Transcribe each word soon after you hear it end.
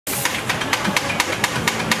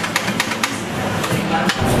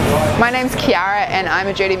My name's Chiara and I'm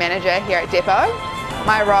a duty manager here at Depot.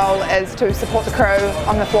 My role is to support the crew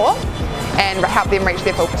on the floor and help them reach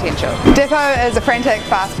their full potential. Depot is a frantic,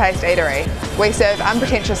 fast-paced eatery. We serve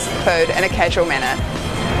unpretentious food in a casual manner.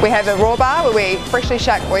 We have a raw bar where we freshly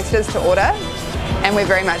shuck oysters to order, and we're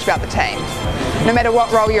very much about the team. No matter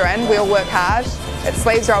what role you're in, we all work hard. It's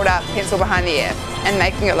sleeves rolled up, pencil behind the ear, and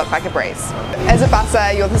making it look like a breeze. As a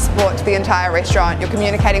busser, you're the support to the entire restaurant. You're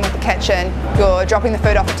communicating with the kitchen, you're dropping the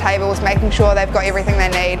food off the tables, making sure they've got everything they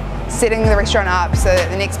need, setting the restaurant up so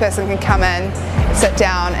that the next person can come in, sit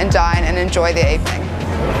down and dine and enjoy their evening.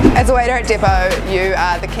 As a waiter at Depot, you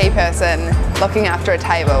are the key person looking after a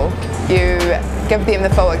table. You give them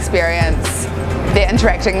the full experience. They're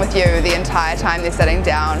interacting with you the entire time they're sitting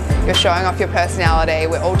down. You're showing off your personality.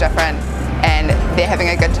 We're all different, and they're having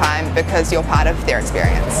a good time because you're part of their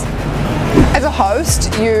experience. As a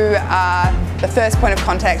host, you are the first point of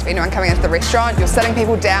contact for anyone coming into the restaurant. You're sitting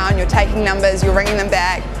people down, you're taking numbers, you're ringing them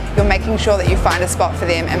back, you're making sure that you find a spot for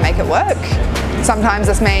them and make it work. Sometimes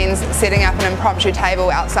this means setting up an impromptu table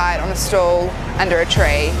outside on a stool under a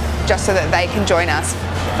tree just so that they can join us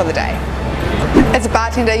for the day. As a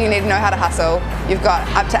bartender, you need to know how to hustle. You've got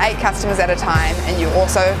up to 8 customers at a time, and you're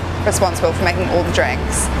also responsible for making all the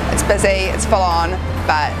drinks. It's busy, it's full on,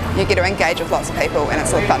 but you get to engage with lots of people and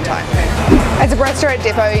it's a fun time. As a barista at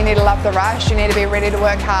Depot, you need to love the rush, you need to be ready to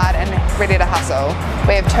work hard and ready to hustle.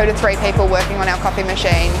 We have 2 to 3 people working on our coffee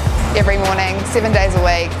machine every morning, 7 days a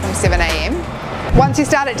week from 7 AM. Once you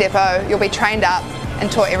start at Depot, you'll be trained up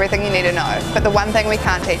and taught everything you need to know, but the one thing we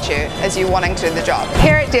can't teach you is you wanting to do the job.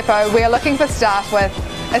 Here at Depot, we are looking for staff with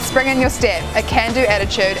a spring in your step, a can-do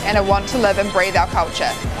attitude and a want to live and breathe our culture.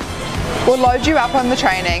 We'll load you up on the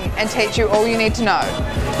training and teach you all you need to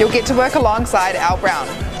know. You'll get to work alongside Al Brown.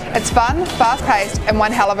 It's fun, fast-paced and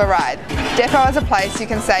one hell of a ride. Depot is a place you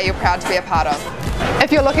can say you're proud to be a part of.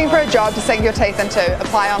 If you're looking for a job to sink your teeth into,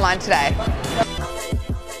 apply online today.